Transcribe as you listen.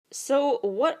So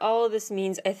what all of this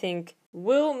means, I think,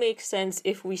 will make sense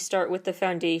if we start with the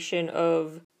foundation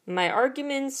of my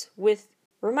arguments with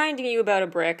reminding you about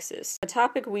Abraxas, a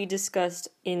topic we discussed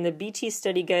in the BT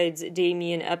Study Guide's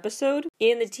Damien episode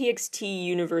and the TXT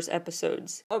Universe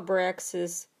episodes.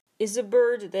 Abraxas is a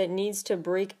bird that needs to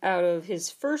break out of his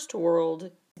first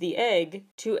world, the egg,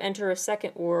 to enter a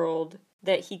second world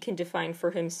that he can define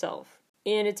for himself.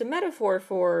 And it's a metaphor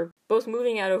for both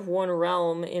moving out of one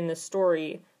realm in the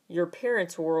story, your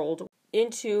parents' world,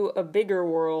 into a bigger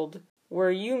world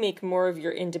where you make more of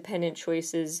your independent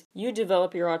choices, you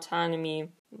develop your autonomy,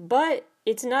 but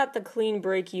it's not the clean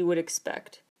break you would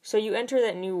expect. So you enter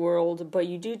that new world, but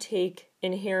you do take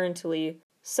inherently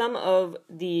some of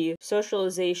the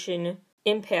socialization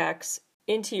impacts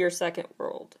into your second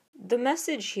world. The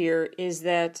message here is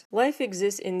that life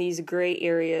exists in these gray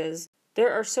areas.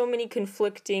 There are so many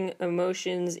conflicting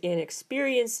emotions and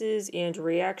experiences and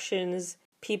reactions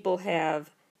people have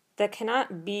that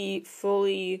cannot be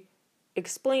fully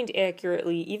explained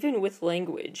accurately, even with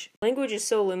language. Language is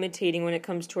so limiting when it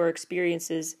comes to our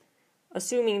experiences,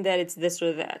 assuming that it's this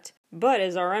or that. But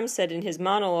as RM said in his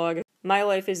monologue, my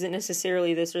life isn't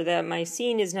necessarily this or that, my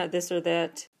scene is not this or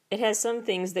that. It has some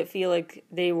things that feel like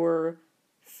they were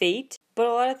fate, but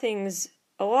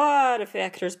a lot of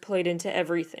factors played into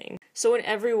everything. So in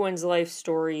everyone's life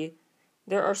story,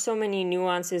 there are so many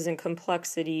nuances and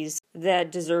complexities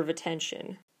that deserve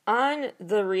attention. On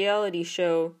the reality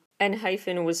show,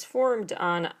 ENHYPEN was formed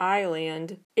on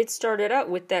Island. It started out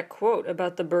with that quote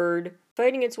about the bird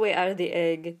fighting its way out of the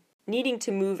egg, needing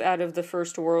to move out of the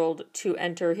first world to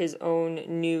enter his own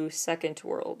new second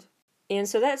world. And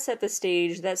so that set the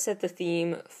stage, that set the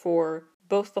theme for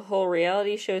both the whole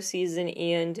reality show season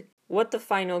and what the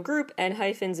final group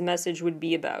ENHYPEN's message would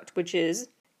be about, which is,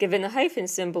 given the hyphen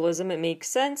symbolism, it makes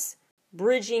sense,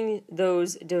 bridging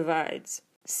those divides,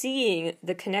 seeing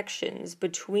the connections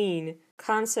between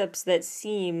concepts that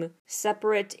seem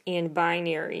separate and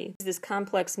binary, this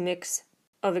complex mix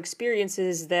of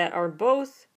experiences that are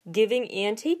both giving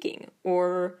and taking,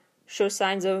 or show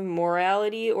signs of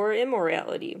morality or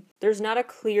immorality. There's not a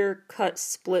clear-cut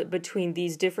split between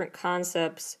these different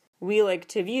concepts we like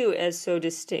to view as so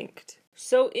distinct.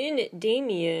 So in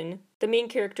Damien, the main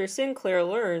character Sinclair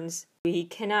learns he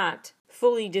cannot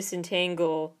fully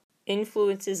disentangle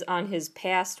influences on his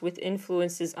past with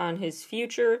influences on his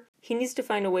future. He needs to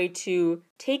find a way to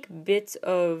take bits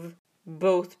of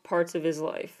both parts of his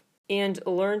life and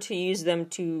learn to use them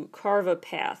to carve a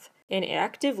path and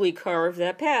actively carve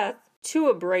that path to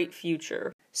a bright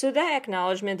future. So that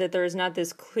acknowledgement that there is not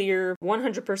this clear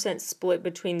 100% split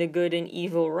between the good and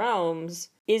evil realms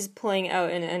is playing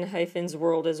out in ENHYPEN's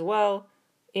world as well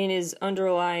and is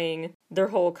underlying their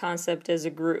whole concept as a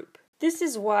group. This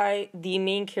is why the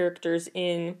main characters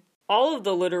in all of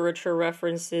the literature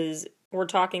references we're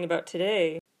talking about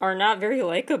today are not very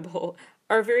likable,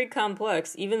 are very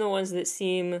complex. Even the ones that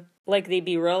seem like they'd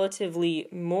be relatively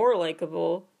more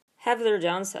likable have their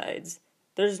downsides.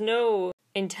 There's no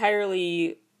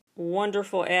entirely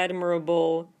wonderful,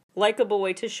 admirable, likable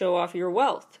way to show off your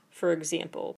wealth, for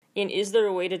example. And is there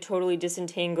a way to totally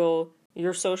disentangle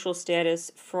your social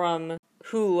status from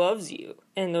who loves you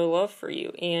and their love for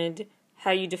you and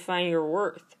how you define your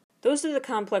worth? Those are the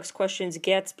complex questions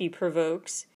Gatsby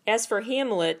provokes. As for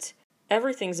Hamlet,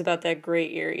 everything's about that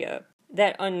gray area,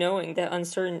 that unknowing, that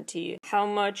uncertainty. How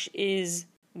much is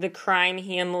the crime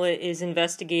Hamlet is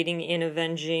investigating and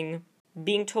avenging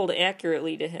being told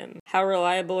accurately to him? How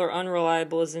reliable or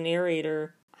unreliable is the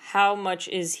narrator? How much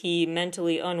is he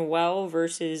mentally unwell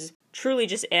versus truly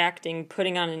just acting,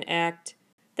 putting on an act?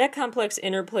 That complex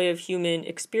interplay of human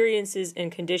experiences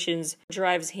and conditions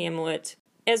drives Hamlet,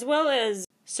 as well as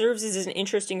serves as an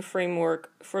interesting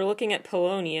framework for looking at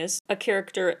Polonius, a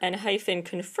character ENHYPEN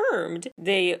confirmed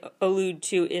they allude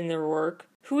to in their work,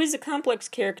 who is a complex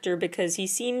character because he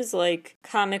seems like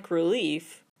comic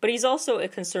relief, but he's also a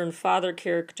concerned father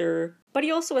character, but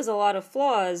he also has a lot of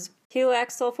flaws. He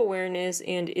lacks self-awareness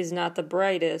and is not the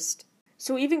brightest.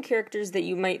 So even characters that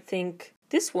you might think,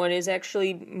 this one is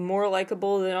actually more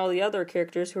likable than all the other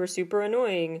characters who are super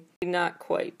annoying, not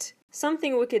quite.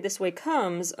 Something Wicked This Way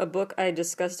Comes, a book I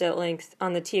discussed at length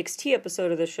on the TXT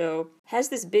episode of the show, has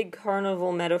this big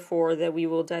carnival metaphor that we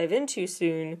will dive into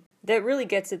soon that really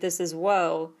gets at this as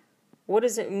well. What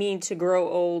does it mean to grow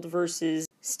old versus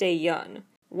stay young?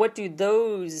 What do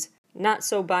those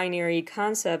not-so-binary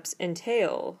concepts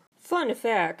entail? Fun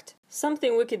fact,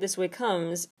 Something Wicked This Way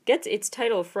Comes gets its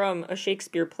title from a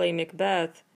Shakespeare play,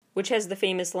 Macbeth, which has the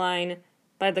famous line,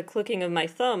 "By the clicking of my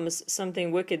thumbs,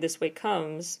 something wicked this way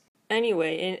comes."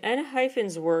 Anyway, in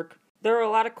ENHYPEN's work, there are a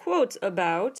lot of quotes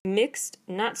about mixed,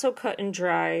 not so cut and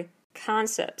dry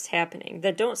concepts happening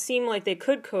that don't seem like they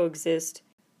could coexist,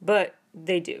 but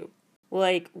they do.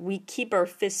 Like, we keep our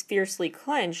fists fiercely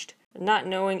clenched, not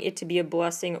knowing it to be a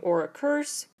blessing or a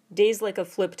curse. Days like a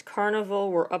flipped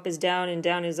carnival where up is down and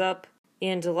down is up,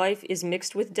 and life is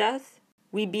mixed with death.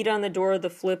 We beat on the door of the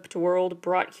flipped world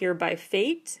brought here by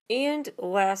fate. And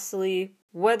lastly,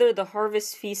 whether the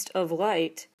harvest feast of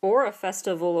light or a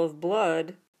festival of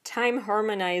blood, time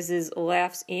harmonizes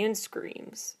laughs and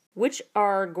screams, which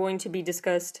are going to be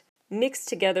discussed mixed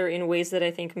together in ways that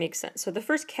I think make sense. So the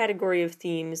first category of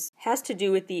themes has to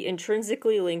do with the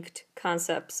intrinsically linked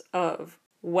concepts of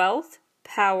wealth,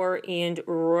 power, and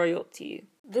royalty.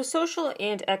 The social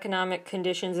and economic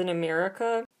conditions in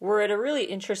America were at a really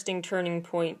interesting turning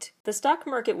point. The stock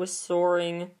market was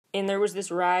soaring, and there was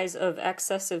this rise of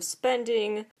excessive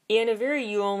spending and a very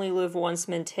you only live once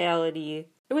mentality.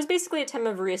 It was basically a time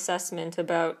of reassessment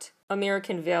about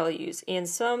American values, and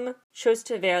some chose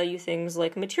to value things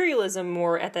like materialism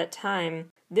more at that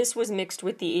time. This was mixed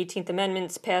with the 18th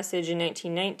Amendment's passage in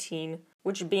 1919,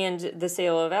 which banned the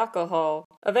sale of alcohol.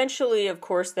 Eventually, of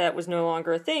course, that was no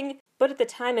longer a thing, but at the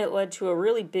time it led to a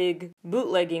really big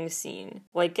bootlegging scene,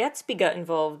 like Gatsby got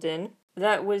involved in.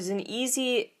 That was an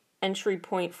easy entry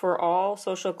point for all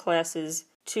social classes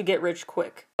to get rich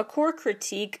quick. A core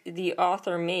critique the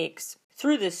author makes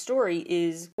through this story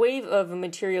is wave of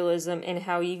materialism and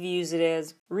how he views it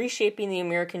as reshaping the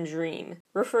American dream,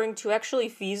 referring to actually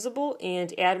feasible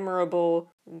and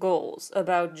admirable goals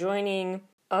about joining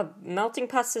a melting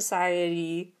pot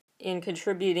society and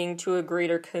contributing to a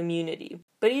greater community.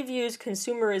 But he views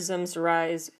consumerism's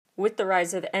rise with the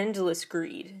rise of endless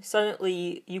greed.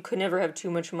 Suddenly, you could never have too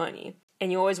much money,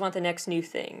 and you always want the next new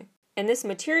thing. And this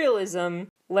materialism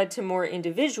led to more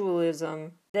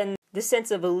individualism, then the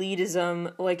sense of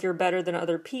elitism, like you're better than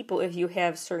other people if you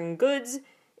have certain goods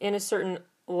and a certain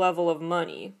level of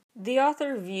money. The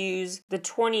author views the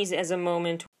 20s as a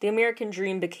moment the American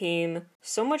dream became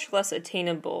so much less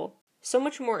attainable, so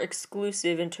much more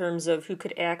exclusive in terms of who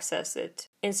could access it,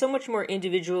 and so much more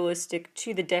individualistic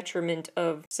to the detriment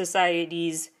of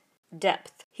society's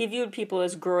depth. He viewed people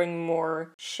as growing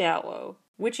more shallow,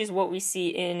 which is what we see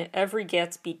in every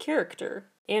Gatsby character.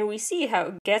 And we see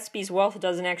how Gatsby's wealth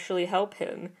doesn't actually help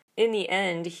him. In the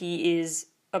end, he is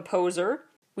a poser.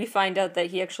 We find out that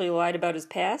he actually lied about his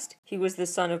past. He was the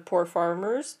son of poor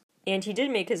farmers, and he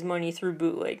did make his money through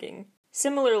bootlegging.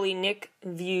 Similarly, Nick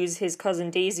views his cousin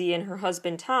Daisy and her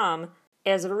husband Tom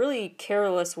as a really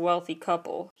careless, wealthy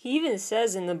couple. He even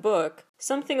says in the book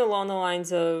something along the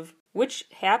lines of, which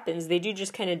happens, they do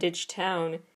just kind of ditch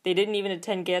town. They didn't even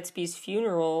attend Gatsby's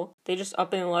funeral. They just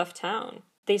up and left town.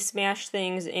 They smash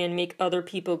things and make other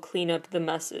people clean up the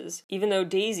messes, even though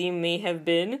Daisy may have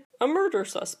been a murder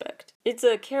suspect. It's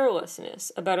a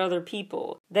carelessness about other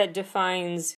people that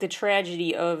defines the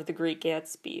tragedy of The Great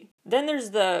Gatsby. Then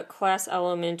there's the class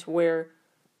element where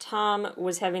Tom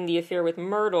was having the affair with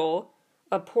Myrtle,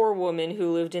 a poor woman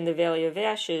who lived in the Valley of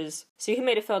Ashes, so he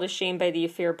might have felt ashamed by the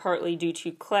affair partly due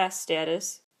to class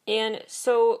status. And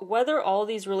so whether all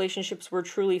these relationships were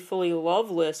truly fully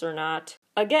loveless or not,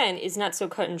 again, is not so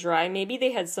cut and dry. Maybe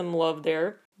they had some love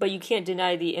there, but you can't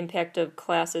deny the impact of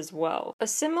class as well. A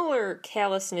similar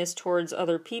callousness towards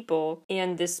other people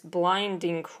and this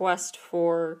blinding quest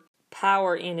for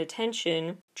power and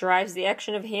attention drives the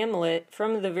action of Hamlet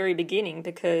from the very beginning,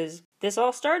 because this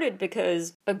all started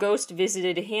because a ghost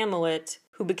visited Hamlet,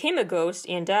 who became a ghost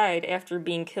and died after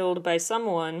being killed by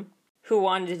someone who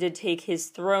wanted to take his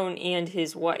throne and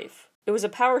his wife. It was a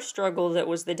power struggle that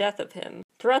was the death of him.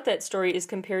 Throughout that story is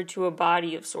compared to a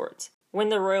body of sorts. When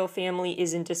the royal family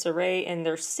is in disarray and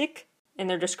they're sick and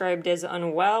they're described as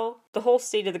unwell, the whole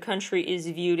state of the country is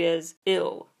viewed as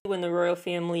ill. When the royal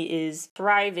family is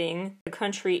thriving, the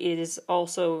country is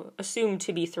also assumed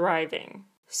to be thriving.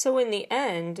 So in the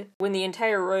end, when the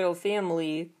entire royal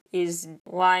family is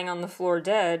lying on the floor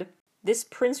dead, this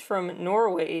prince from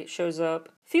Norway shows up,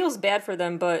 feels bad for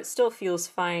them, but still feels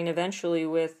fine eventually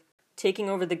with taking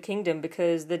over the kingdom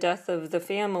because the death of the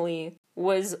family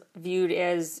was viewed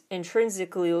as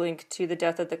intrinsically linked to the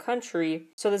death of the country,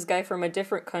 so this guy from a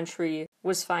different country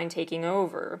was fine taking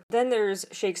over. Then there's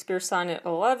Shakespeare's Sonnet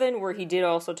 11, where he did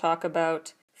also talk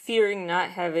about fearing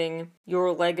not having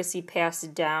your legacy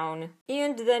passed down.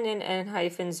 And then in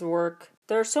ENHYPEN's work,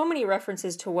 there are so many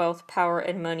references to wealth, power,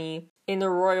 and money in the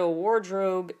royal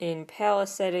wardrobe, in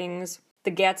palace settings,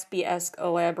 the Gatsby-esque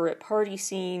elaborate party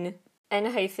scene.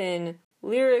 ENHYPEN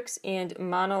Lyrics and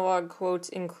monologue quotes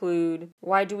include,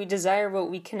 "Why do we desire what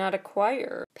we cannot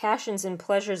acquire? Passions and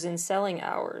pleasures in selling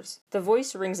hours." The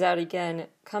voice rings out again,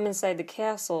 "Come inside the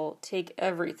castle, take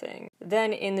everything."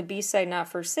 Then in the B-side Not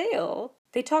For Sale,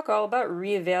 they talk all about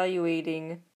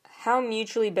reevaluating how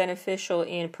mutually beneficial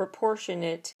and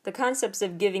proportionate the concepts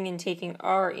of giving and taking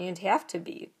are and have to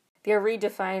be. They are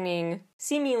redefining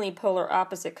seemingly polar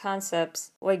opposite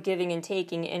concepts like giving and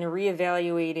taking and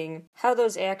reevaluating how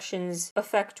those actions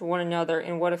affect one another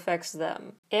and what affects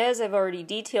them. As I've already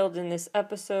detailed in this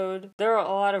episode, there are a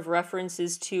lot of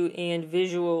references to and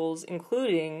visuals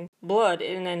including blood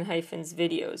in ENHYPEN's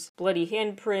videos. Bloody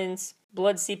handprints,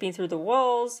 blood seeping through the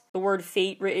walls, the word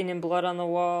fate written in blood on the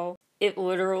wall, it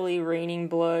literally raining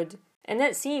blood, and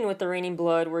that scene with the raining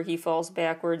blood where he falls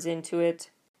backwards into it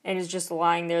and is just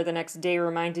lying there the next day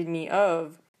reminded me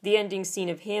of the ending scene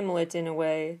of Hamlet in a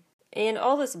way. And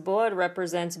all this blood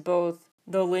represents both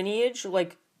the lineage,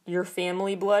 like your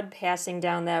family blood passing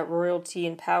down that royalty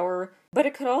and power, but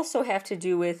it could also have to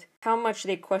do with how much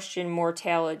they question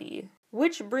mortality.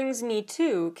 Which brings me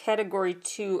to category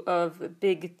 2 of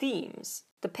big themes.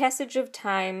 The passage of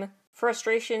time,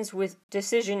 frustrations with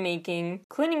decision-making,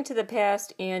 clinging to the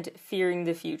past, and fearing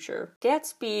the future.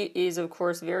 Gatsby is, of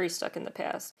course, very stuck in the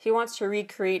past. He wants to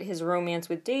recreate his romance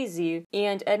with Daisy,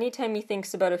 and anytime he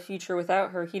thinks about a future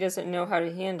without her, he doesn't know how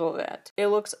to handle that. It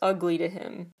looks ugly to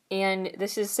him. And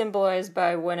this is symbolized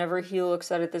by whenever he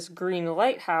looks out at this green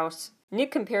lighthouse, Nick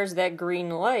compares that green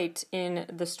light in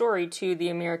the story to the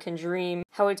American dream,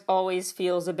 how it always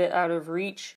feels a bit out of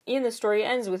reach. And the story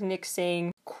ends with Nick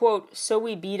saying, quote, "So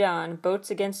we beat on, boats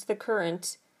against the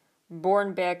current,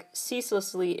 borne back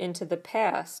ceaselessly into the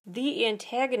past." The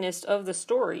antagonist of the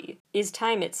story is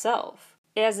time itself,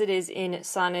 as it is in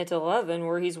Sonnet 11,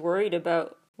 where he's worried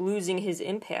about losing his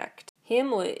impact.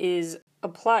 Hamlet is a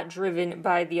plot driven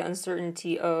by the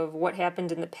uncertainty of what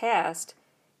happened in the past,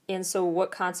 and so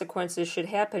what consequences should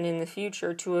happen in the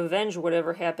future to avenge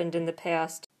whatever happened in the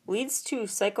past leads to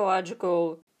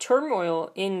psychological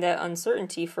turmoil in that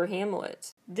uncertainty for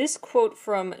Hamlet. This quote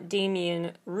from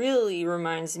Damien really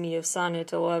reminds me of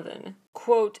Sonnet 11.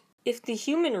 Quote, "If the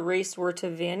human race were to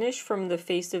vanish from the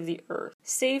face of the earth,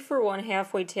 save for one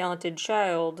halfway talented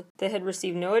child that had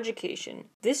received no education,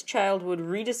 this child would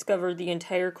rediscover the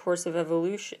entire course of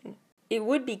evolution. It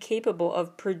would be capable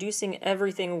of producing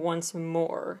everything once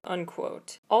more,"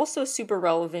 unquote. Also super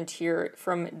relevant here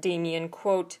from Damien,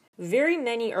 quote, "Very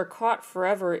many are caught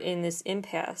forever in this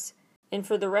impasse, and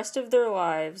for the rest of their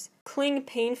lives cling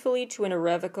painfully to an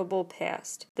irrevocable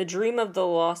past, the dream of the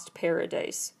lost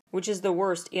paradise, which is the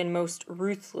worst and most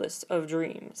ruthless of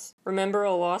dreams." Remember,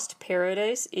 a lost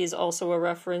paradise is also a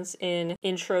reference in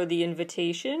Intro the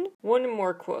Invitation. One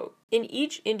more quote. "In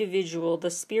each individual the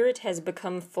spirit has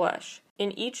become flesh.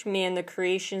 In each man the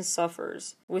creation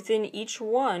suffers. Within each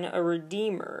one a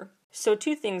redeemer." So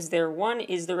two things there. One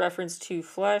is the reference to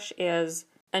flesh as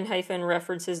ENHYPEN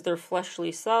references their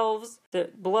fleshly selves, the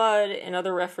blood, and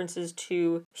other references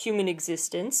to human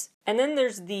existence. And then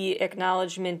there's the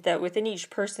acknowledgement that within each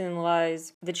person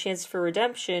lies the chance for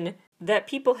redemption, that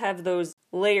people have those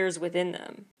layers within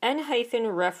them. ENHYPEN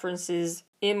references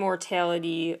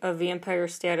immortality of vampire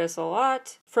status a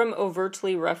lot, from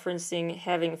overtly referencing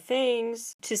having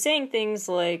fangs, to saying things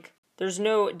like, "There's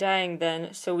no dying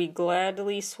then, so we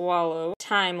gladly swallow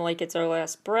time like it's our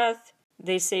last breath."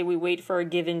 They say we wait for our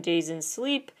given days in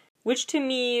sleep, which to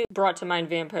me brought to mind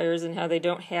vampires and how they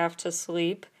don't have to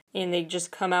sleep, and they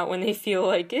just come out when they feel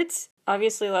like it.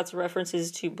 Obviously lots of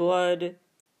references to blood.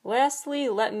 Lastly,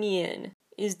 Let Me In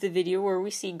is the video where we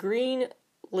see green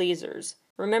lasers.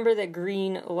 Remember that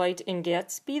green light in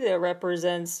Gatsby that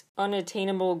represents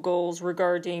unattainable goals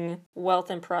regarding wealth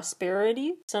and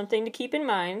prosperity? Something to keep in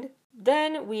mind.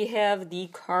 Then we have the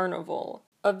carnival,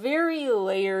 a very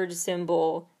layered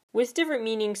symbol with different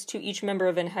meanings to each member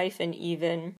of ENHYPEN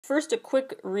even. First, a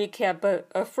quick recap, but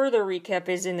a further recap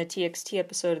is in the TXT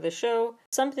episode of the show.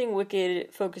 Something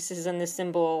Wicked focuses on this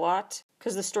symbol a lot,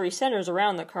 because the story centers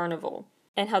around the carnival,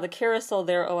 and how the carousel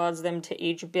there allows them to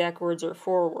age backwards or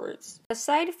forwards.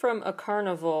 Aside from a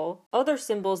carnival, other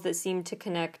symbols that seem to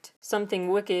connect Something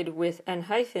Wicked with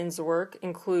ENHYPEN's work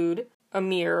include a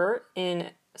mirror,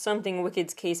 in Something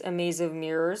Wicked's case, a maze of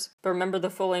mirrors, but remember the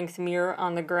full-length mirror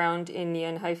on the ground in the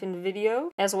ENHYPEN video,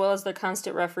 as well as the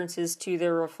constant references to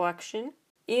their reflection,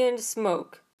 and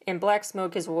smoke, and black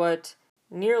smoke is what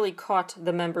nearly caught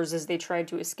the members as they tried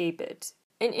to escape it.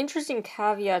 An interesting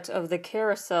caveat of the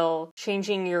carousel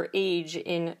changing your age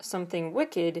in Something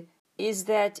Wicked is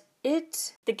that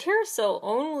the carousel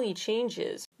only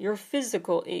changes your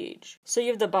physical age, so you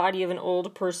have the body of an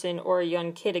old person or a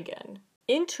young kid again.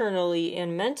 internally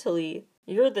and mentally,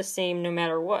 you're the same no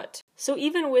matter what. So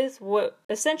even with what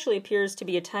essentially appears to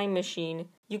be a time machine,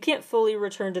 you can't fully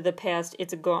return to the past,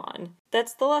 it's gone.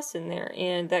 That's the lesson there,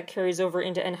 and that carries over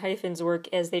into ENHYPEN's work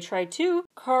as they try to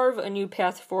carve a new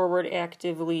path forward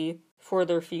actively for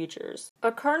their futures.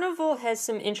 A carnival has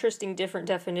some interesting different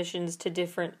definitions to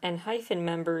different ENHYPEN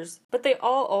members, but they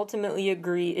all ultimately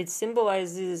agree it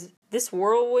symbolizes this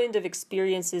whirlwind of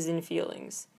experiences and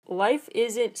feelings. Life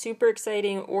isn't super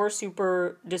exciting or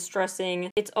super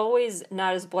distressing. It's always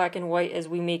not as black and white as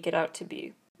we make it out to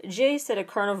be. Jay said a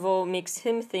carnival makes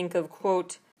him think of,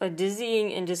 quote, a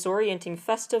dizzying and disorienting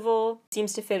festival.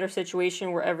 Seems to fit our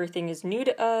situation where everything is new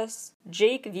to us.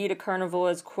 Jake viewed a carnival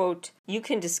as, quote, you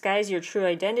can disguise your true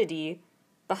identity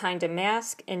behind a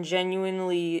mask and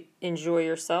genuinely enjoy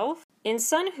yourself. And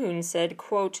Sunhoon said,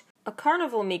 quote, a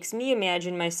carnival makes me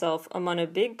imagine myself among a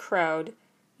big crowd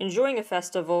enjoying a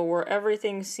festival where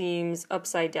everything seems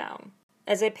upside down.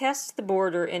 As I passed the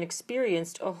border and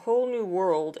experienced a whole new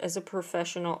world as a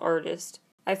professional artist,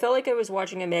 I felt like I was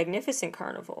watching a magnificent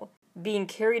carnival, being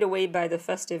carried away by the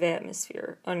festive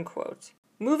atmosphere, unquote.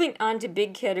 Moving on to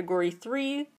big category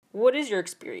 3, what is your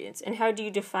experience and how do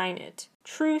you define it?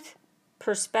 Truth,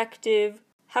 perspective,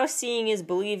 how seeing is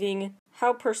believing,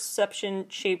 how perception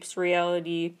shapes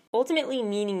reality, ultimately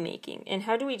meaning making, and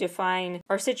how do we define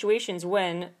our situations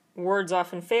when words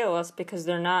often fail us because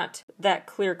they're not that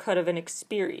clear-cut of an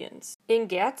experience. In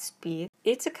Gatsby,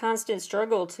 it's a constant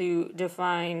struggle to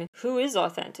define who is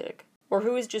authentic or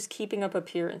who is just keeping up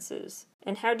appearances.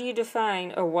 And how do you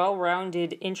define a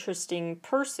well-rounded, interesting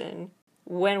person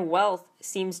when wealth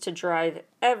seems to drive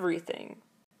everything?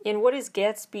 And what is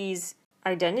Gatsby's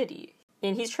identity?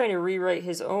 And he's trying to rewrite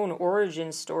his own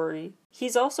origin story.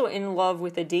 He's also in love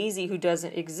with a Daisy who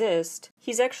doesn't exist.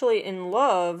 He's actually in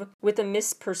love with a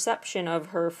misperception of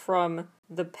her from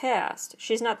the past.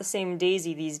 She's not the same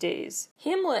Daisy these days.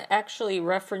 Hamlet actually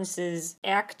references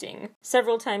acting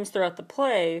several times throughout the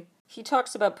play. He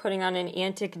talks about putting on an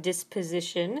antic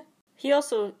disposition. He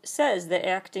also says that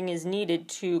acting is needed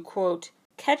to, quote,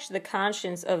 catch the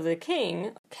conscience of the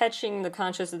king. Catching the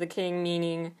conscience of the king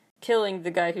meaning killing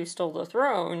the guy who stole the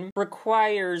throne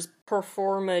requires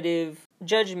performative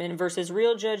judgment versus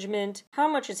real judgment. How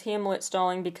much is Hamlet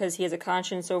stalling because he has a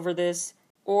conscience over this?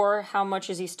 Or how much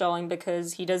is he stalling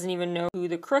because he doesn't even know who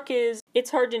the crook is?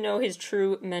 It's hard to know his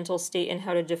true mental state and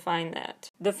how to define that.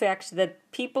 The fact that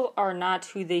people are not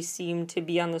who they seem to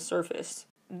be on the surface.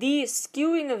 The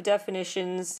skewing of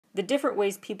definitions, the different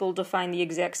ways people define the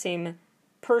exact same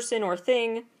person or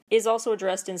thing, is also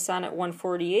addressed in Sonnet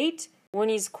 148, when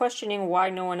he's questioning why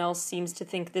no one else seems to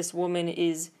think this woman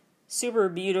is super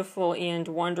beautiful and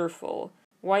wonderful.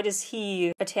 Why does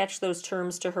he attach those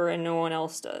terms to her and no one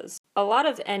else does? A lot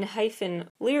of ENHYPEN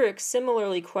lyrics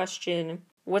similarly question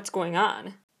what's going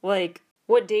on. Like,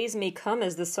 what days may come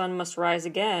as the sun must rise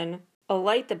again? A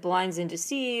light that blinds and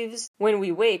deceives. When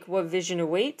we wake, what vision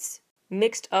awaits?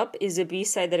 Mixed Up is a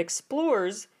B-side that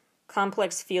explores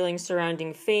complex feelings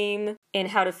surrounding fame and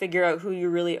how to figure out who you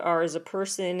really are as a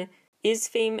person. Is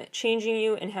fame changing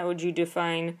you, and how would you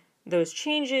define those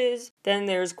changes? Then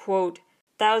there's, quote,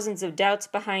 thousands of doubts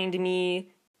behind me,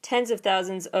 tens of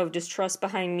thousands of distrust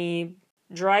behind me,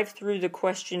 drive through the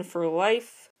question for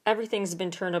life. Everything's been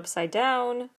turned upside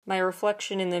down. My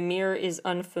reflection in the mirror is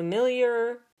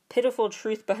unfamiliar. Pitiful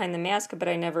truth behind the mask, but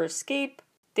I never escape.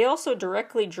 They also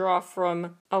directly draw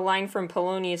from a line from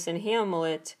Polonius and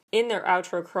Hamlet in their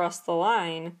outro Cross the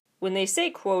Line, when they say,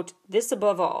 quote, this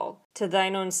above all, to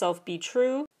thine own self be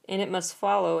true, and it must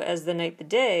follow as the night the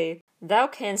day, thou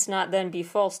canst not then be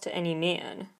false to any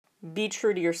man. Be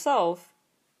true to yourself,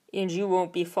 and you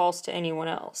won't be false to anyone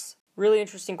else. Really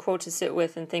interesting quote to sit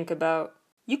with and think about.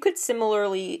 You could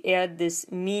similarly add this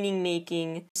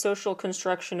meaning-making social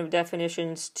construction of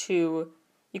definitions to,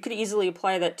 you could easily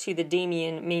apply that to the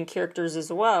Damien main characters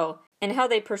as well, and how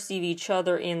they perceive each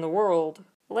other and the world.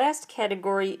 Last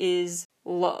category is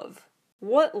love.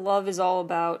 What love is all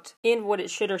about, and what it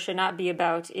should or should not be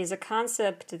about, is a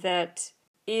concept that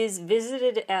is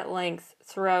visited at length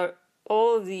throughout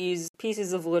all of these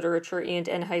pieces of literature and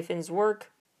ENHYPEN's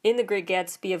work. In The Great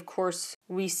Gatsby, of course,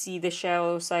 we see the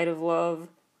shallow side of love,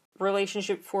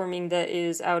 relationship forming that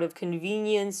is out of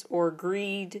convenience or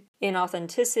greed,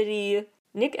 inauthenticity.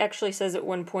 Nick actually says at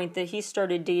one point that he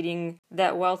started dating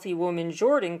that wealthy woman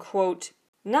Jordan, quote,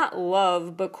 not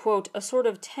love, but, quote, a sort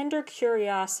of tender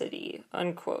curiosity,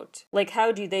 unquote. Like,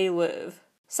 how do they live?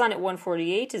 Sonnet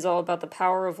 148 is all about the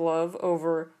power of love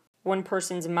over one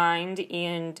person's mind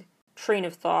and train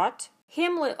of thought.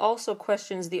 Hamlet also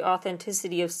questions the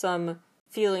authenticity of some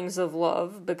feelings of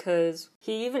love, because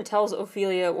he even tells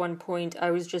Ophelia at one point,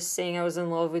 I was just saying I was in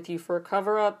love with you for a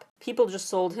cover-up. People just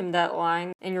sold him that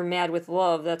line, and you're mad with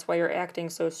love, that's why you're acting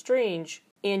so strange.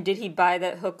 And did he buy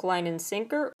that hook, line, and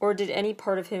sinker, or did any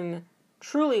part of him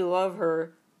truly love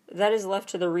her? That is left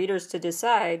to the readers to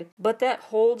decide, but that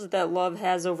hold that love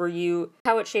has over you,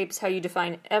 how it shapes how you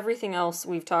define everything else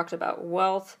we've talked about,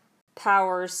 wealth,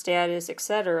 power, status,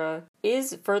 etc.,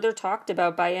 is further talked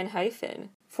about by ENHYPEN.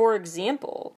 For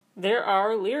example, there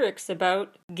are lyrics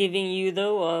about giving you the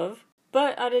love,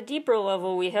 but at a deeper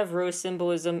level we have rose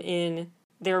symbolism in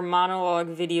their monologue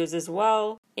videos as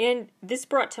well, and this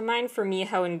brought to mind for me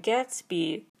how in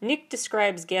Gatsby, Nick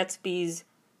describes Gatsby's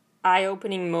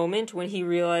eye-opening moment when he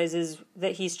realizes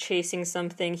that he's chasing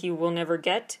something he will never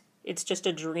get. It's just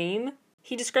a dream.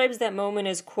 He describes that moment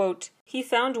as, quote, he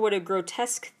found what a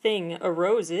grotesque thing a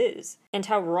rose is, and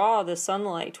how raw the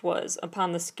sunlight was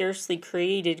upon the scarcely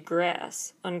created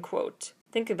grass, unquote.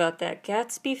 Think about that.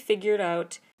 Gatsby figured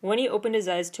out, when he opened his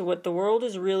eyes to what the world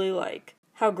is really like,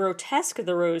 how grotesque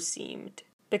the rose seemed,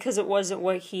 because it wasn't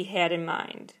what he had in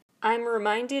mind. I'm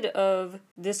reminded of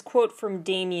this quote from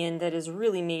Damien that is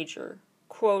really major.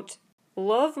 Quote,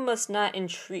 love must not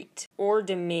entreat or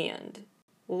demand.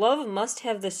 Love must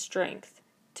have the strength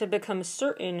to become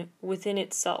certain within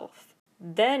itself.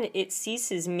 Then it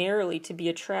ceases merely to be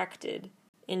attracted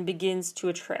and begins to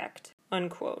attract,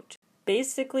 unquote.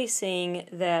 Basically saying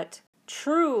that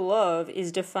true love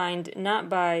is defined not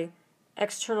by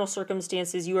external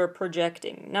circumstances you are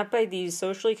projecting, not by these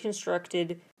socially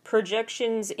constructed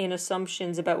projections and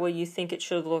assumptions about what you think it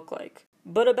should look like,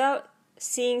 but about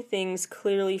seeing things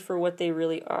clearly for what they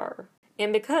really are.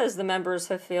 And because the members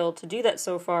have failed to do that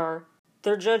so far,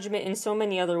 their judgment in so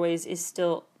many other ways is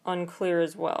still unclear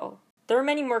as well. There are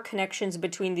many more connections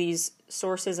between these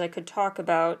sources I could talk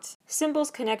about.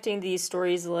 Symbols connecting these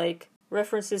stories like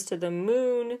references to the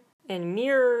moon and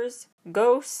mirrors,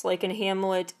 ghosts like in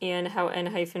Hamlet and how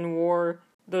ENHYPEN wore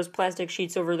those plastic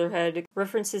sheets over their head,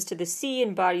 references to the sea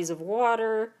and bodies of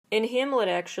water. In Hamlet,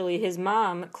 actually, his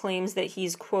mom claims that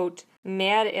he's, quote,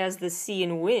 mad as the sea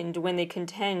and wind when they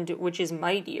contend which is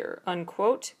mightier,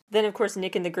 unquote. Then, of course,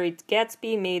 Nick and the Great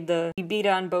Gatsby made the beat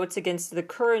on boats against the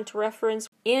current reference,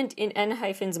 and in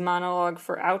ENHYPEN's monologue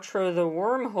for outro The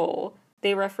Wormhole,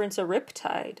 they reference a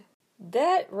riptide.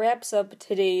 That wraps up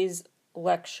today's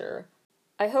lecture.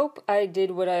 I hope I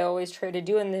did what I always try to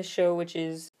do in this show, which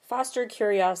is foster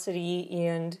curiosity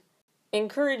and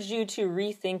encourage you to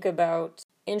rethink about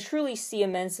and truly see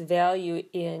immense value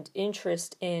and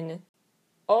interest in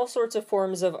all sorts of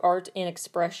forms of art and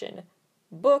expression.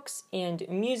 Books and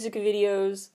music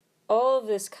videos, all of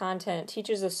this content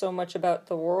teaches us so much about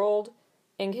the world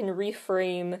and can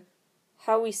reframe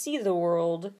how we see the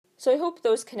world. So I hope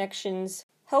those connections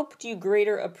helped you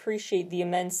greater appreciate the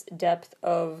immense depth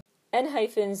of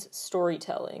ENHYPEN's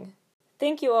storytelling.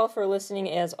 Thank you all for listening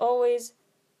as always.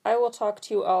 I will talk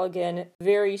to you all again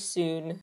very soon.